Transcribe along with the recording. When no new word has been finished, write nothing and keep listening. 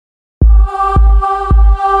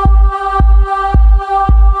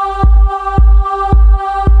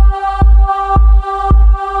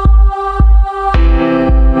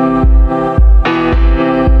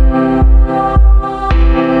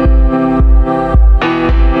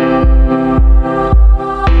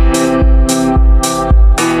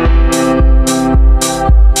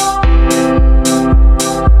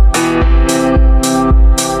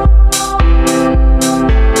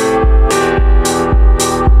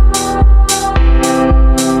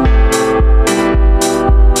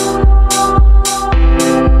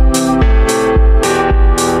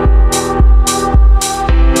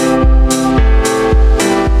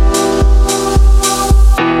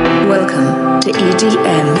to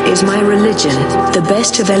EDM is My Religion, the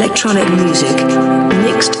best of electronic music,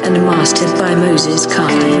 mixed and mastered by Moses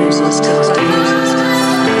Carter.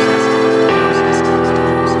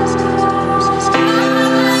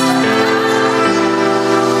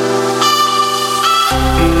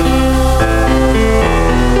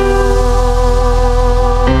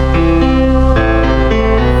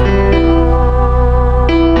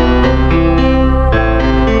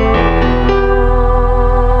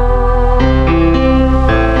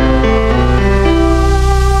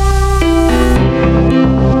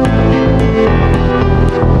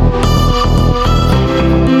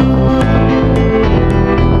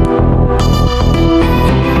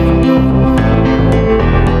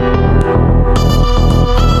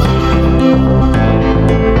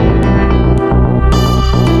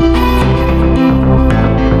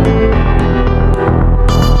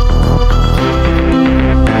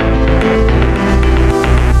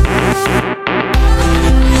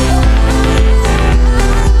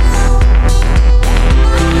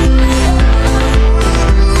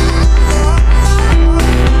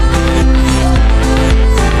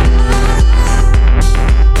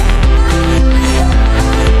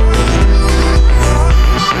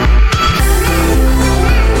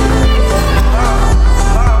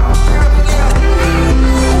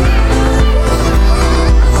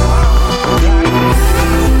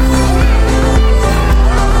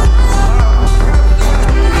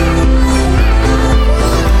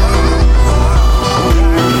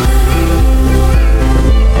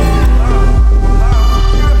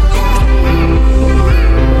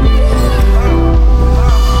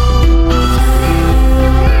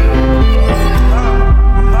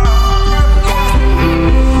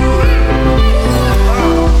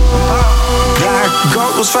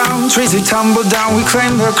 Trees we tumble down, we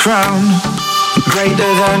claim the crown. Greater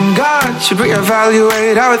than God, should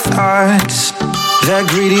reevaluate our thoughts. Their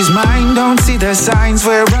greedy's mind, don't see the signs,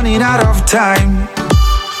 we're running out of time.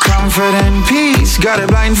 Comfort and peace, got it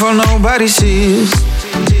blindfold, nobody sees.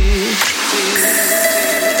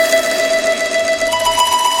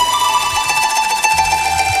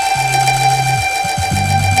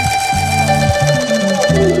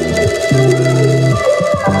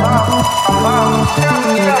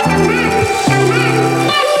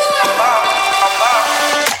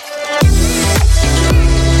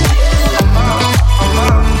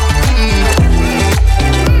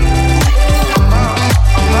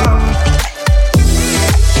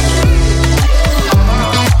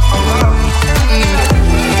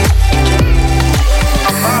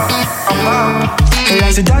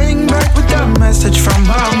 There's a dying bird with a message from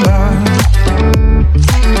above.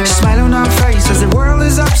 Smile on our face as the world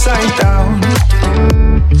is upside down.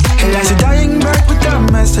 Hey, there's a dying bird with a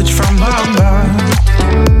message from above.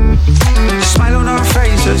 Smile on our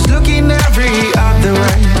faces, looking every other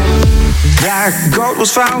way. Black gold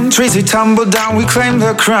was found, trees we tumbled down, we claim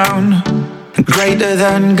the crown. Greater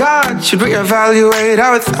than God, should reevaluate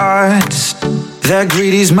our thoughts. Their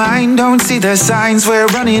greedy's mind, don't see the signs, we're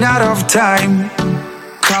running out of time.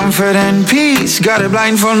 Comfort and peace, got it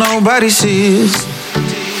blindfold, nobody sees.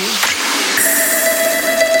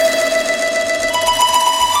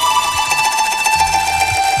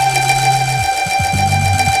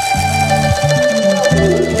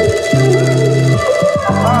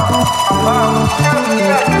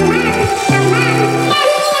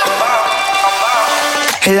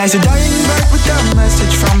 Hey, there's a dying bird with a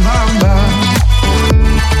message from above.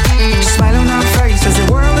 Smile on our face as the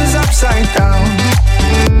world is upside down.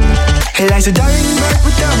 Hey, there's a dying bird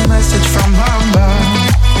with a message from above.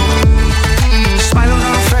 Smile on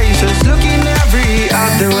our faces, looking every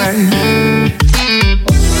other way.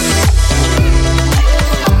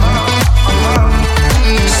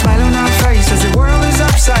 Smile on our faces, the world is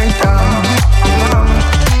upside down.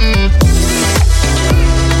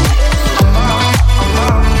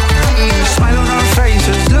 Smile on our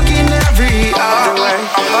faces, looking every other way.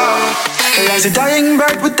 There's a dying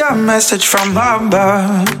bird with a message from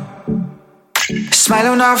above.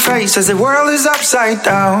 Smile on our face as the world is upside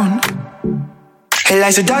down. Hey,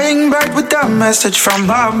 there's a dying bird with a message from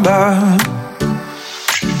above.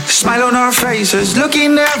 Smile on our faces,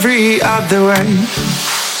 looking every other way.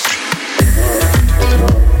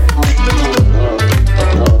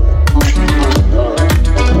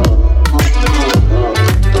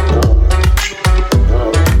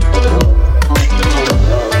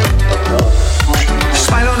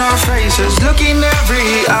 Smile on our faces, looking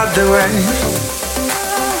every other way.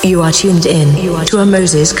 You are tuned in to a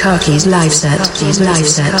Moses Karki's live set. Live set. Live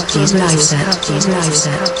set. Live set.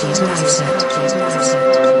 Live set.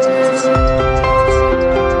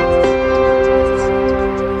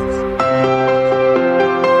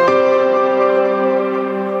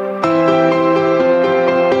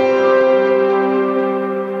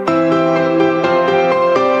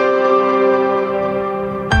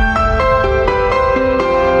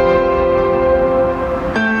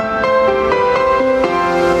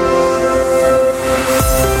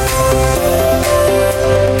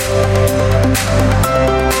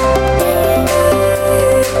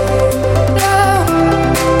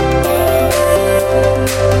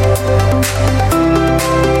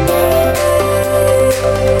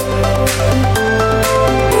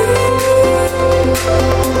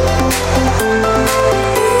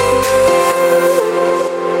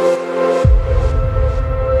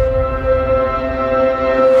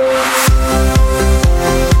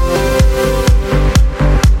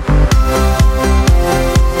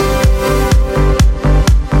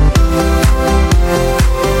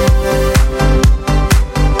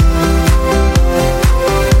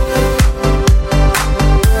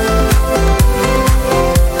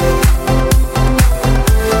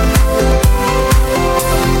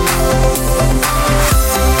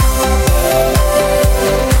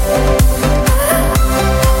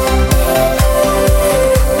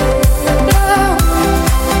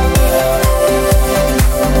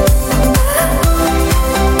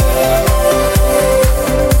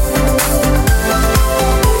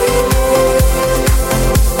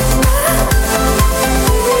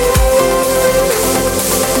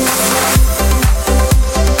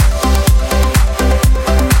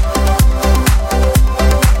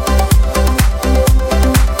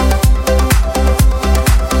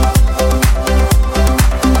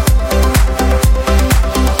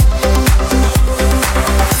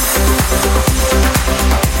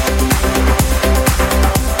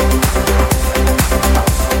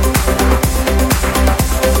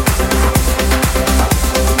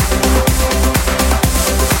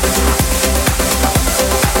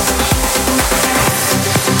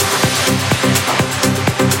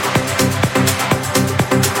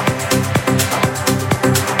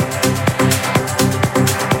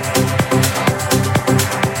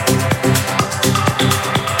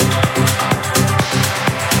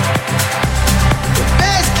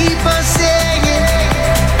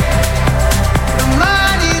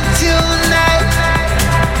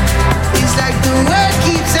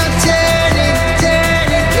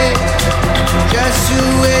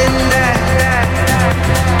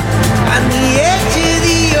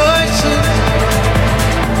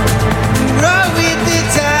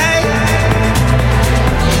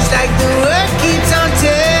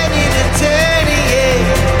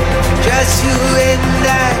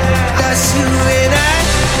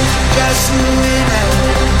 just you and I,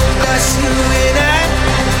 just you and I,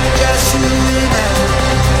 just you and I,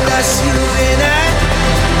 just you and I,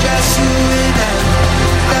 just you and I,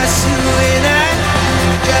 just you and I,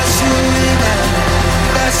 just you and I,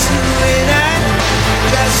 just you and I,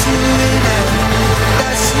 just you and I,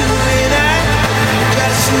 just you and I,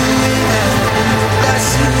 just you and I,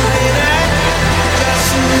 just you and I, just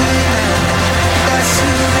you and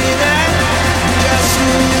I, just you and I, just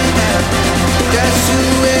you and I, just you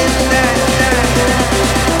and I.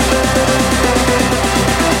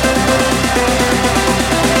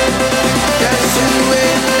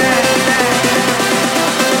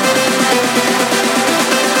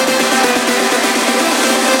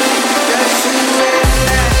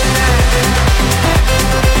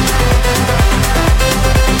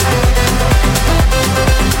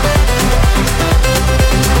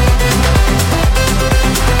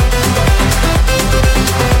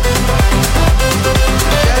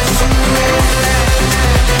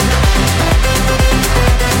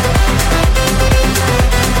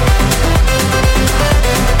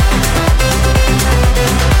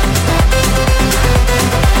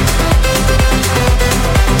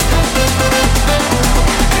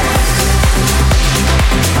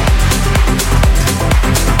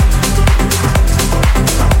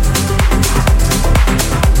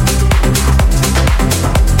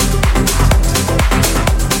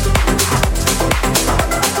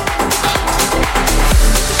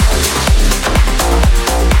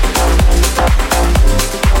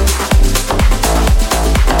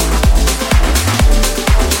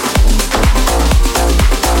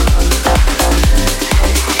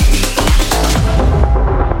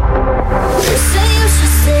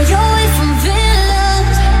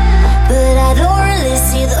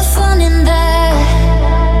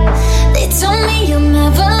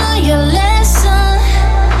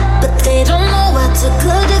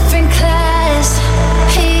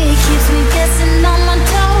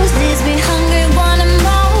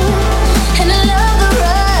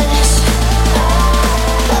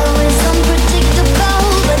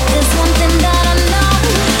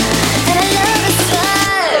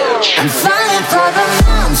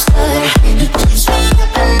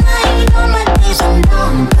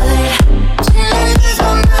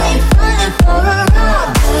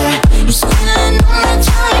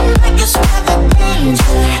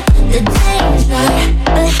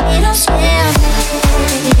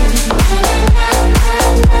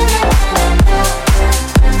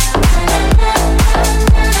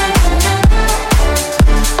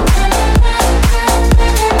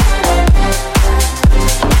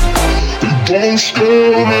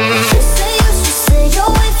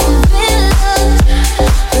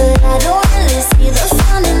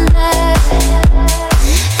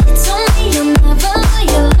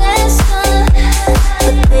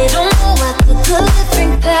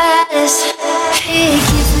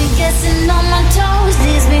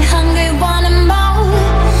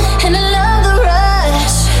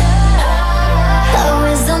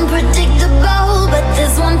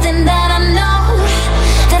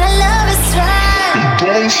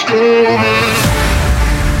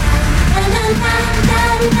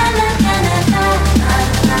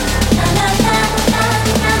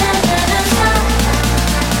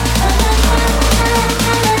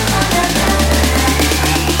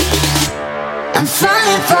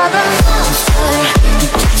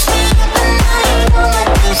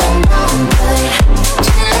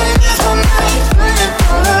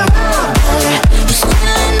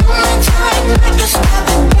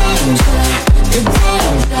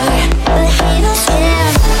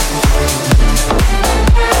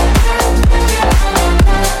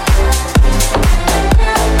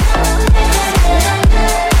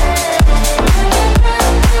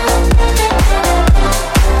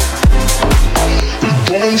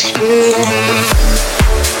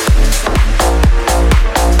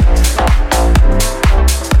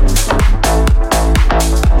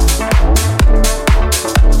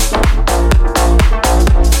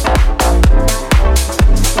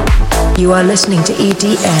 You are listening to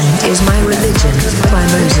EDM Is My Religion by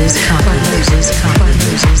Moses Kai.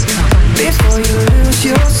 Before you lose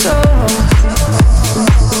your soul,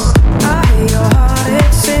 I hear your heart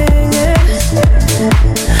is singing.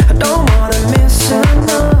 I don't wanna miss a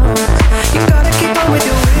note. You gotta keep on with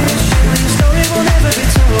your wish. Your story will never be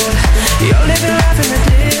told. You're living life in the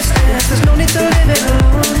distance. There's no need to live it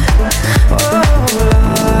alone. Oh,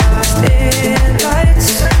 lost in lights,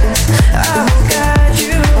 I will guide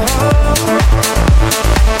you home.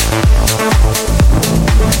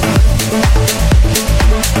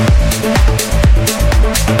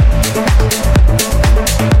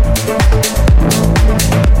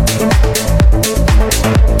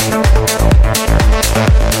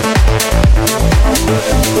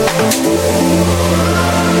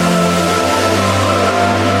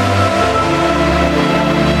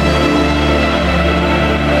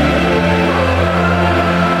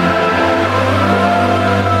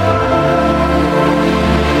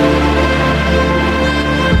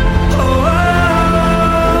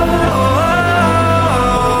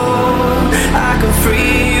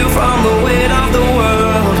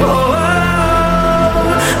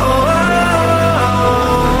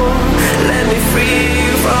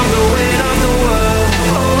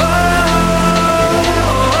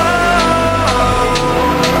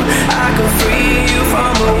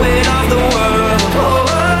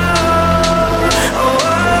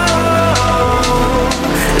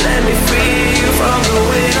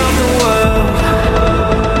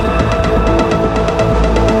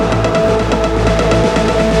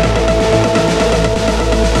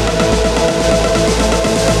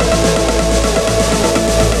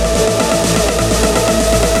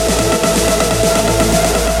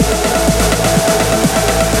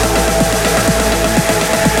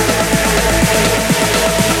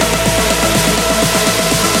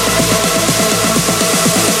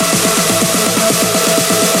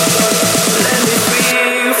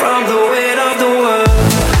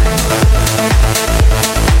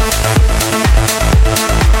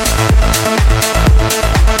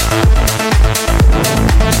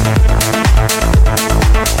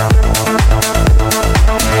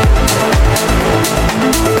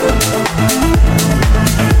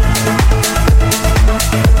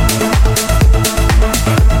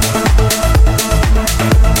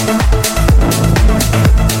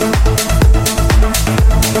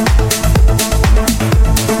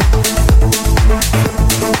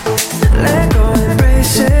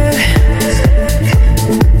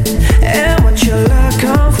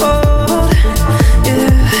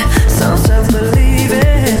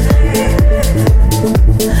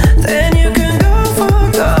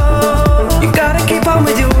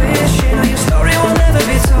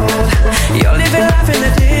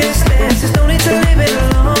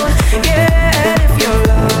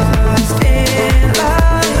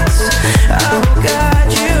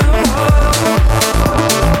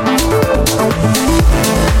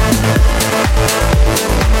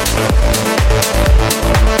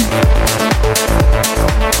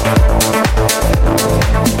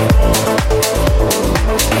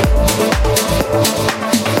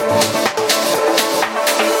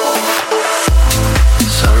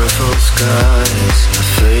 skies are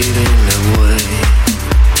fading away.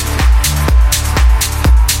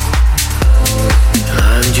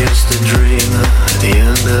 I'm just a dreamer at the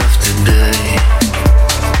end of the day.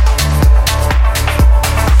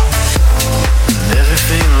 And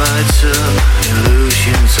everything lights up,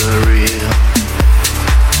 illusions are real.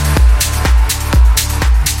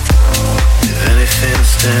 If anything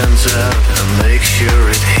stands out, I'll make sure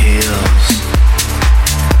it heals.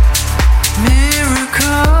 Miracles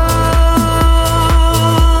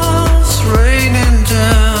raining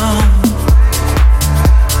down,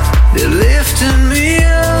 they're lifting me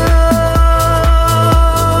up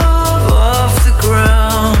off the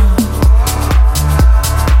ground.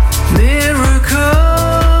 Miracles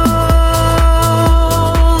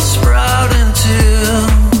sprouting too.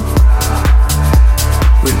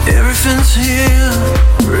 When everything's here,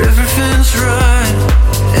 where everything's right,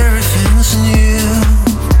 everything's new.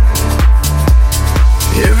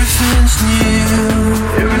 Everything's new.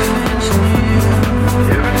 Everything's new.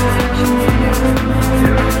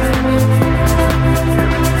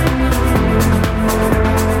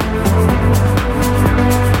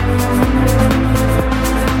 Everything's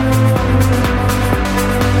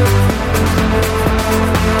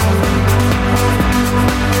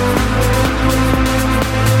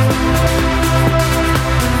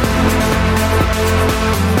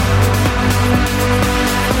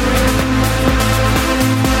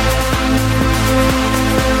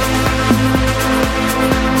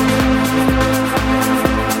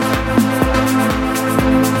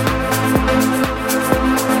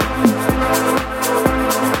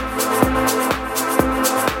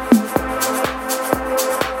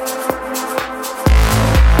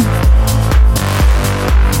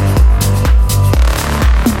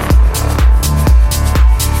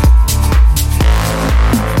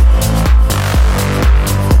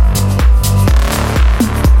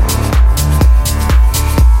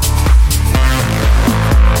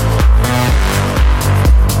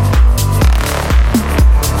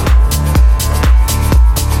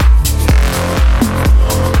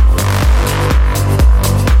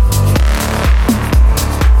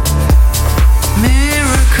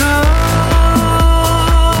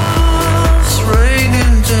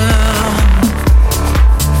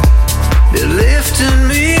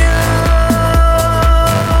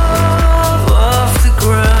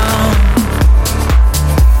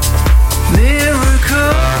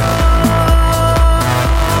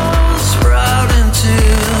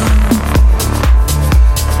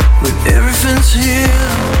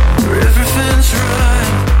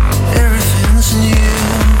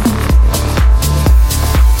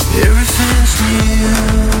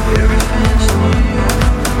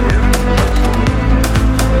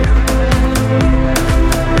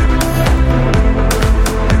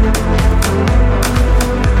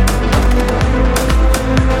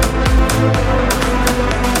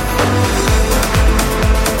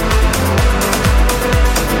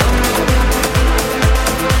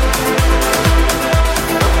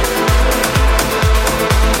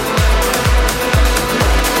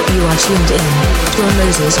tuned in to a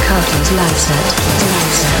Moses Carters live set.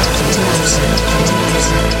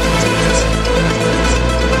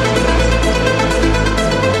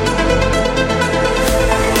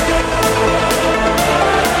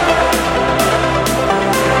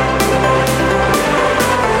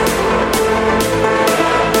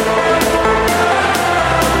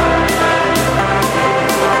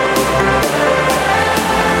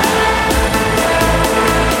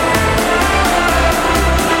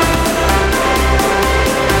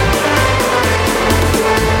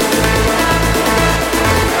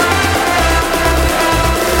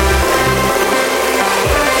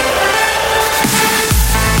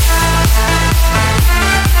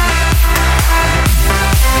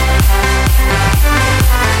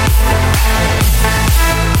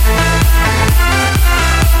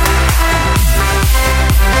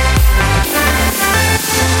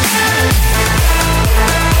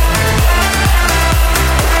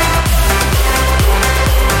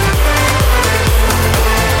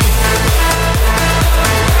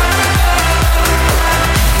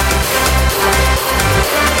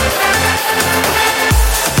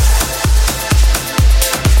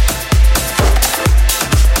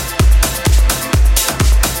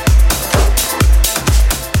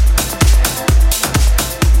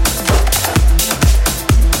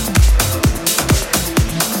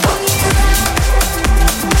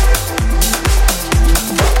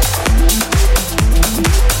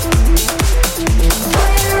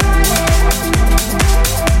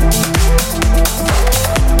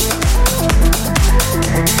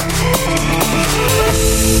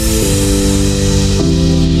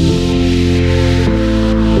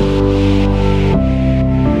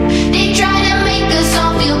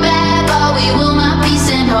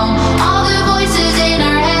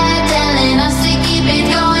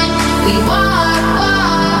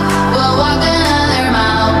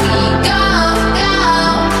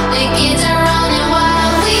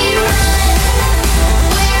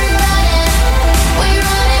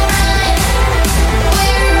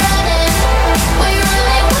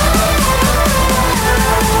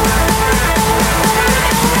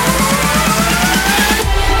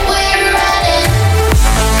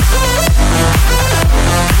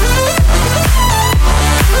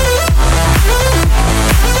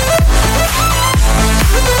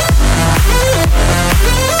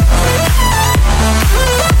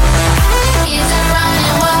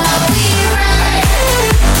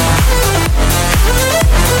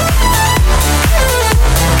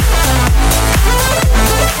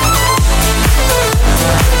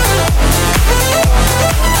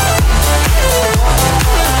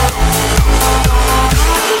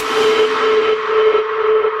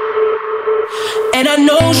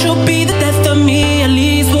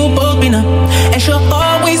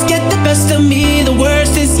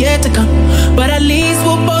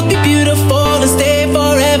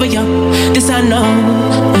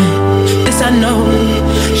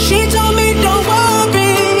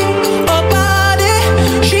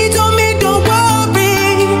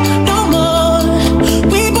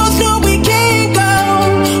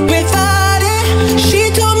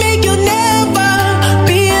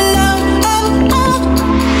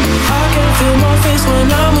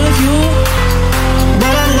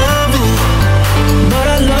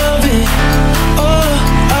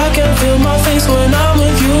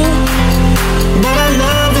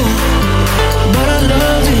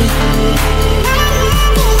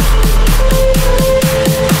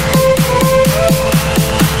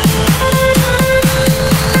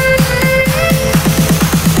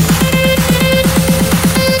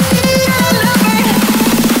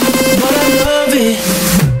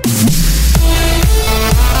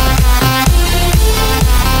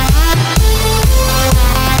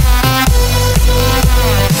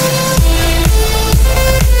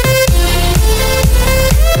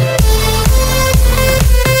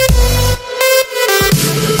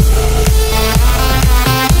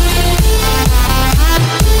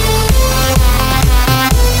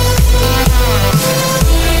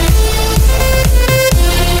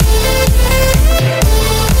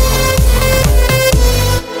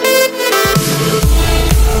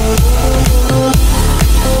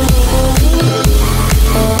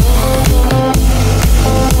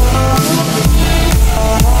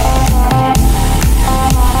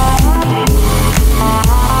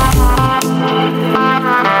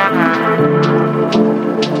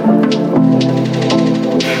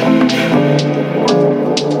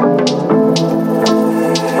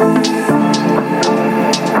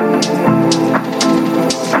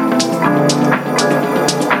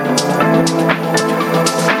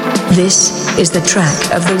 This is the track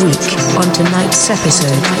of the week on tonight's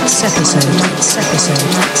episode.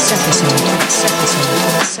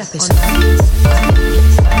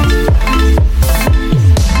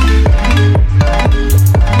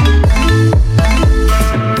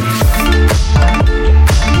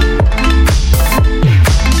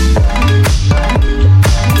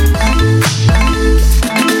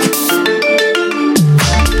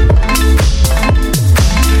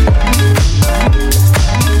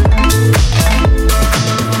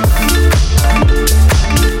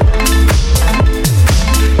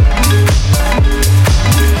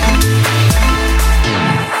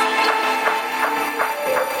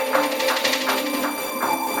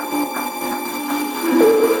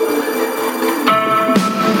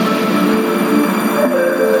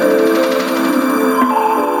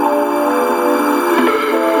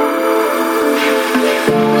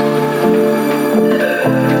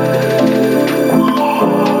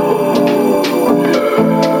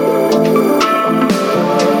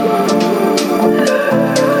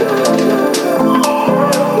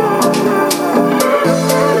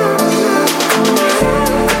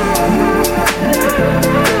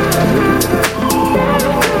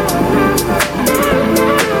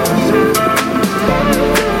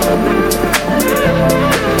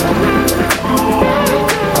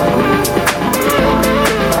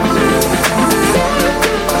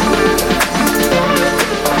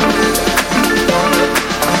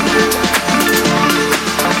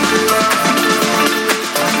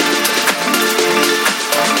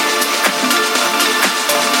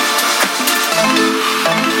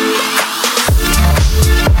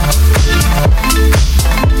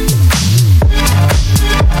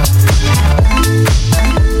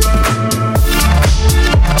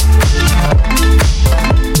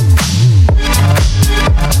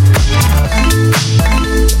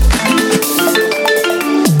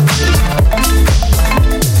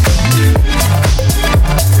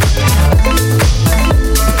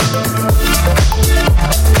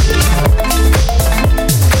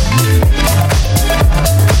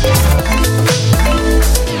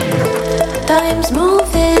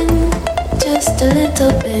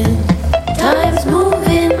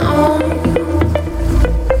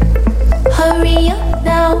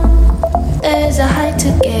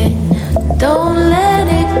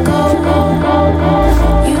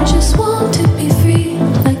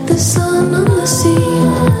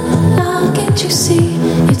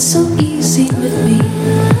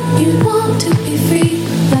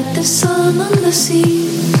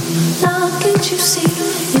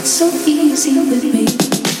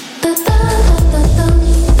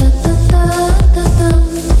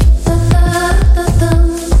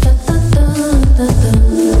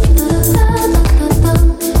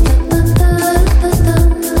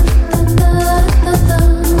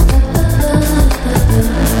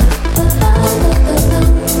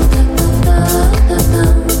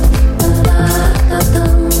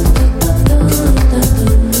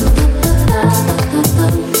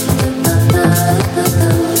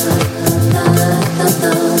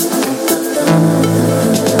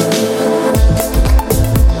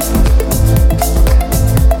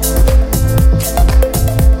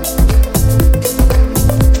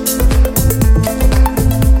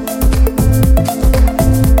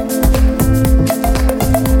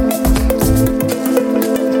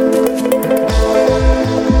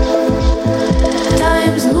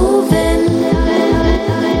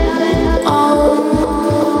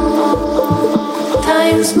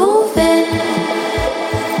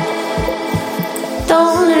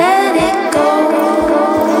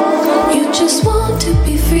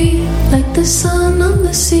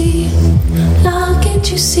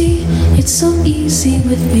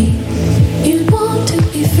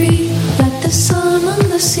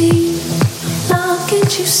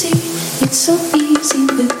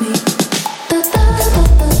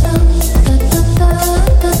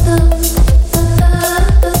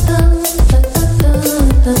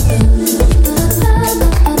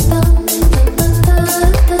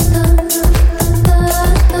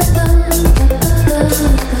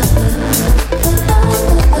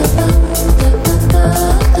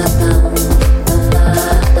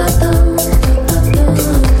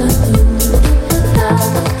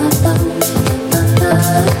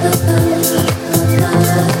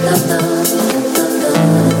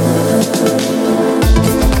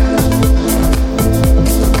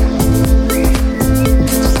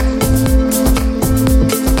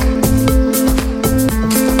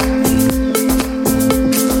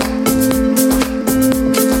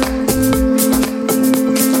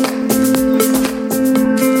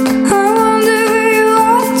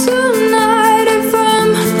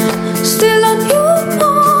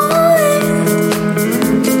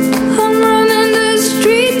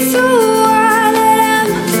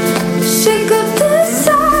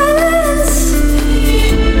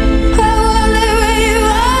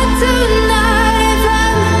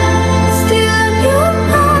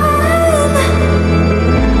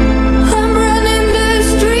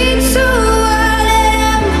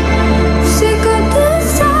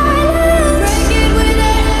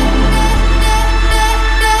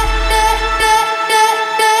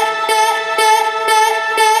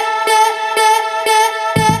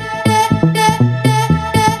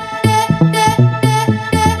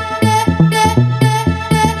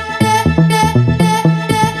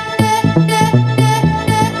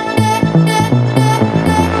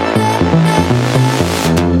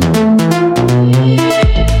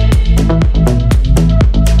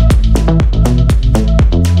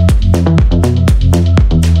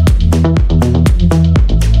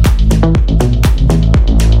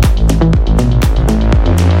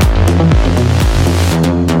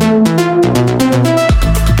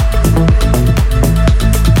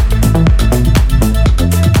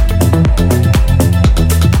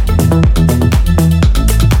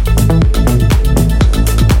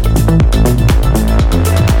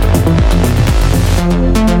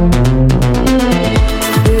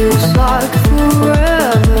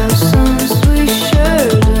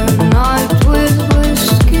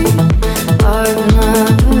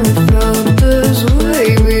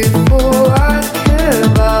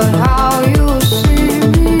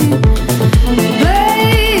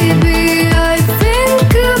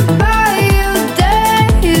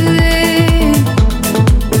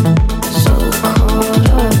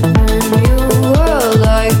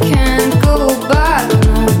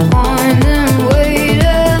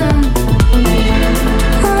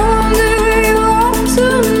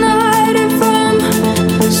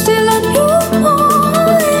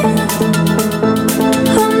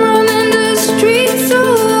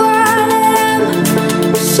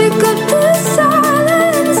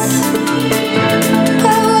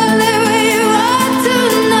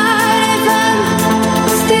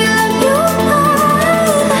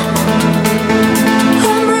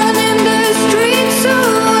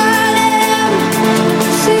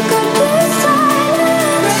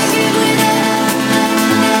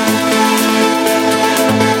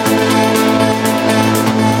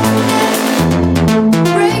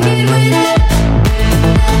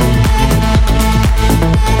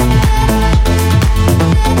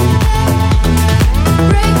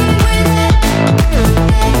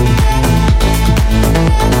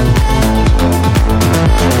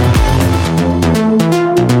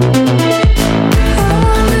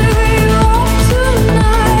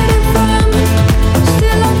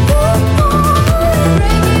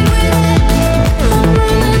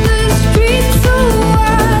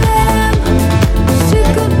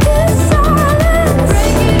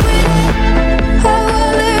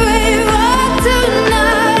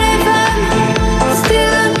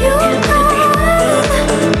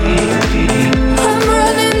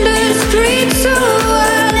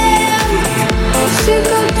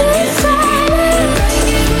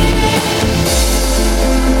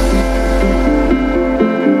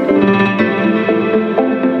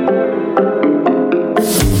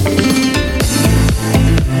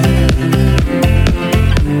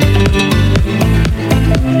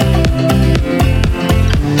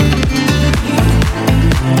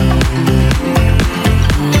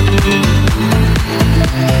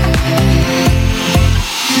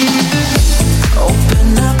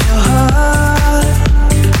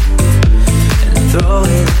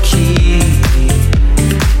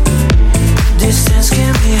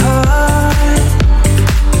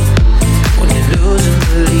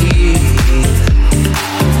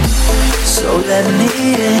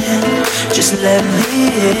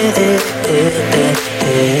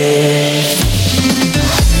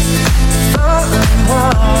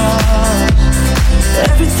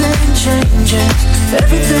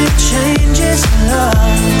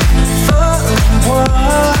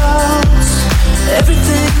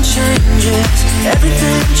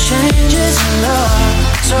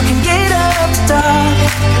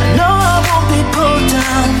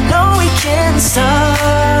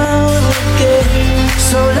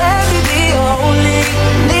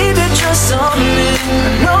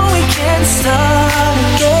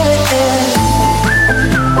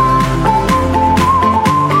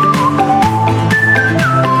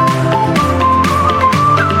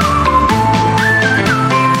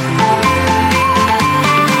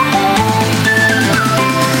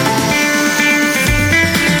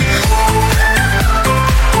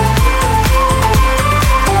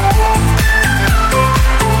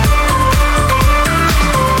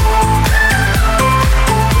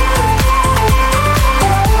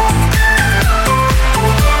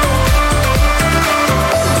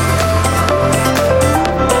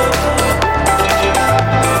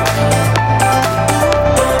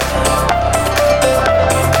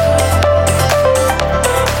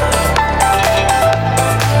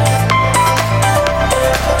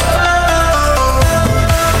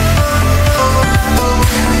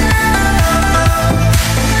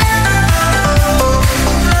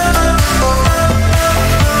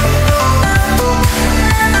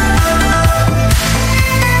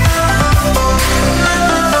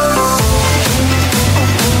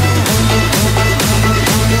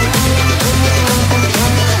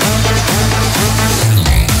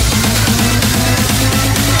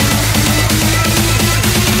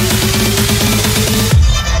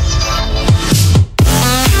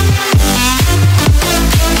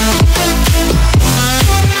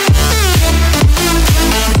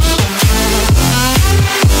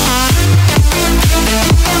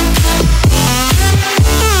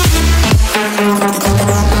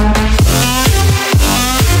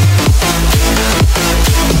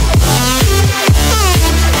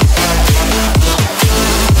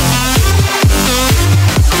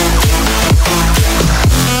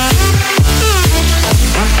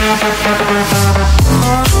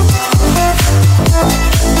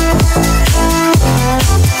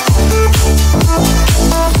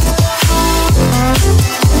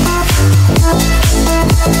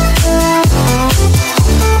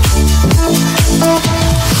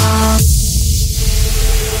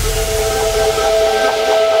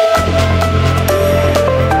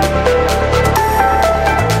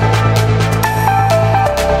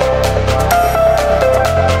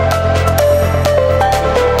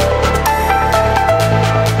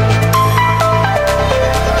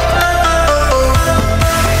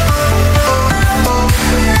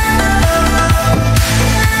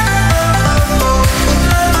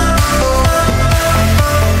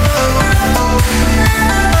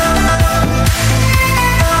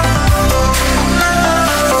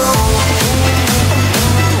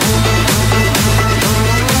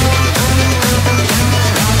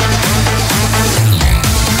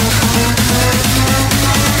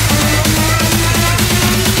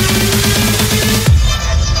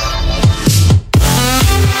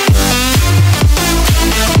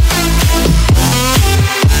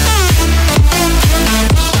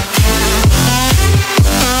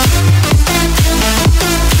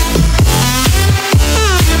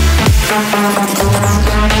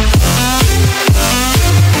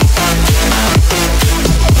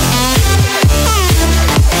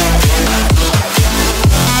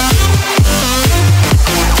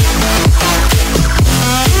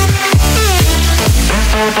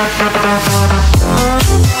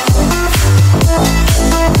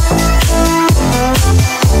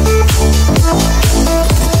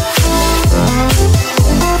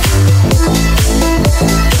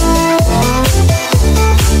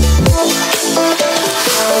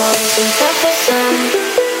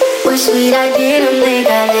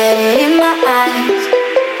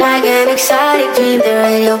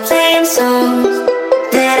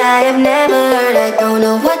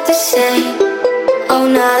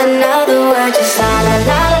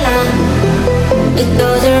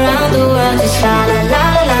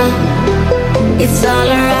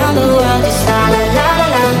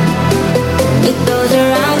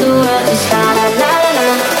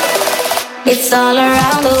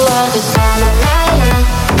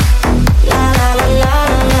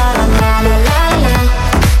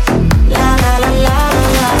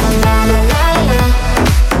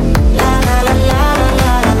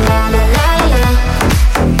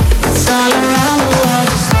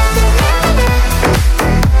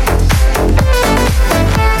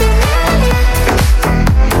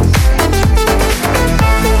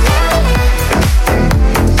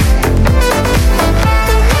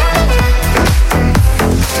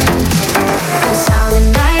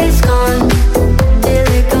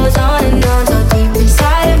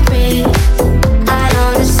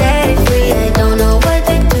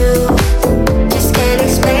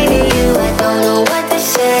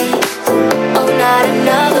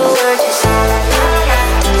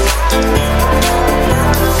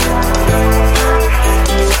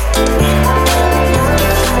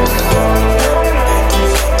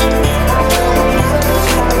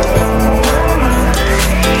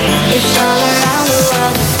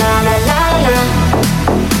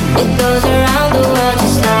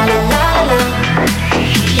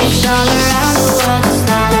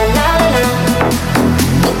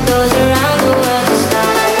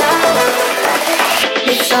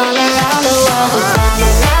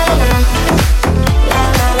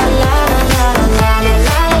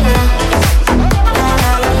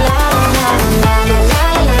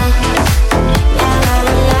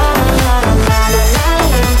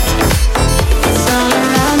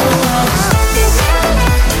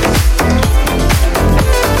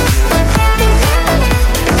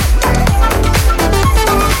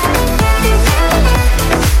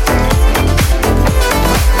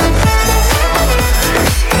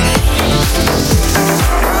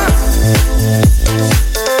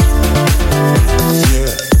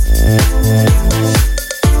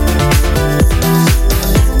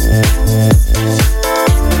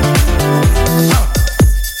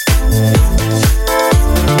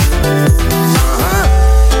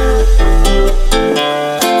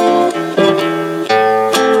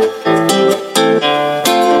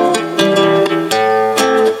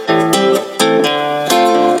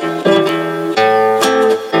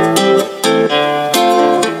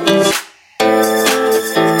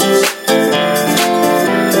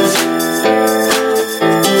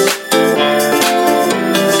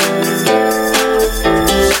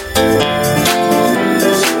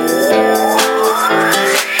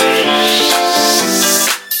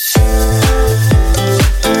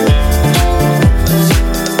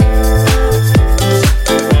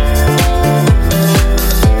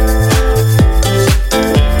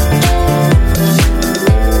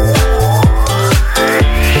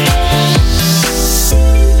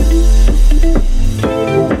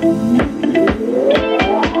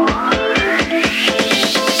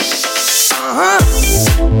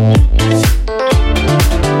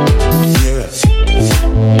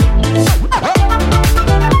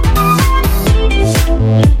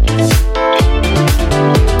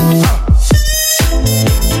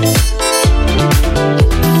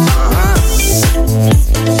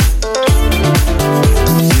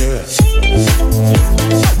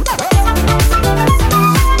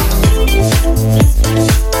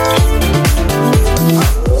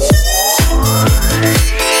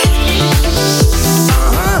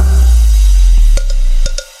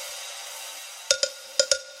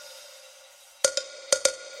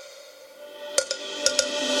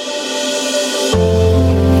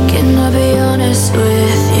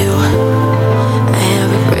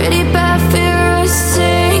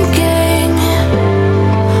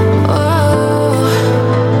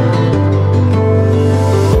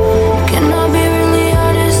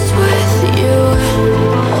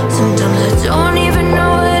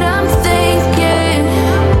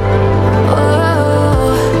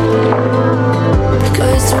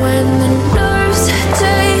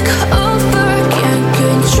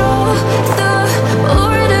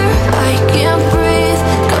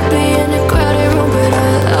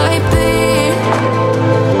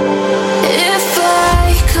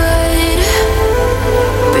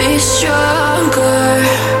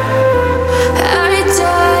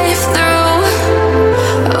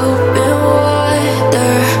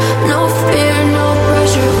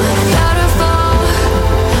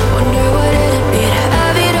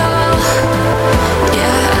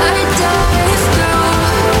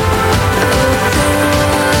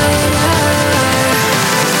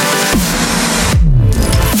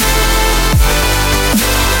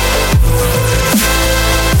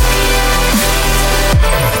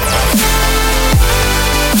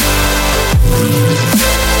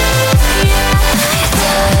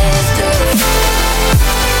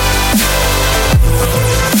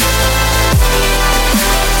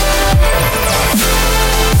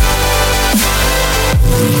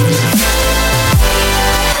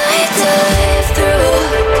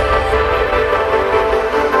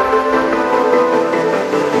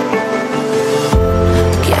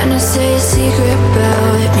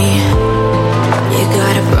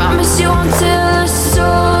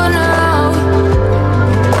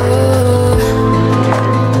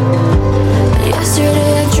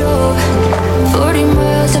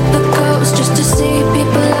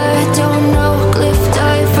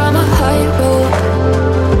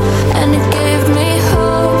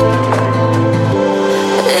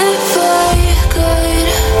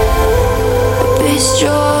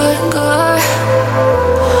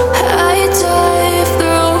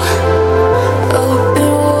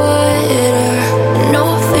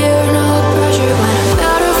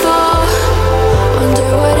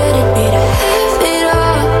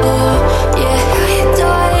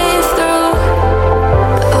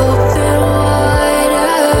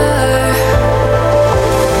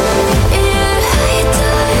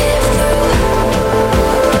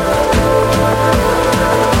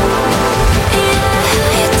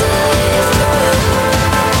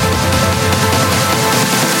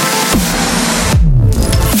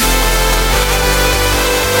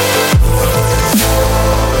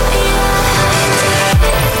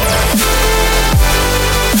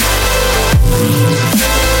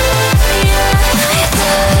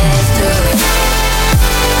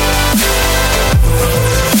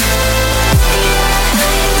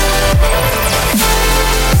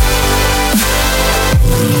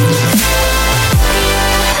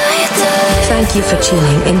 Thank you for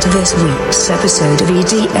tuning into this week's episode of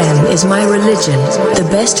EDM is My Religion, the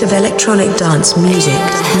best of electronic dance music,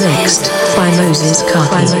 mixed by Moses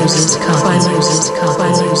Carter.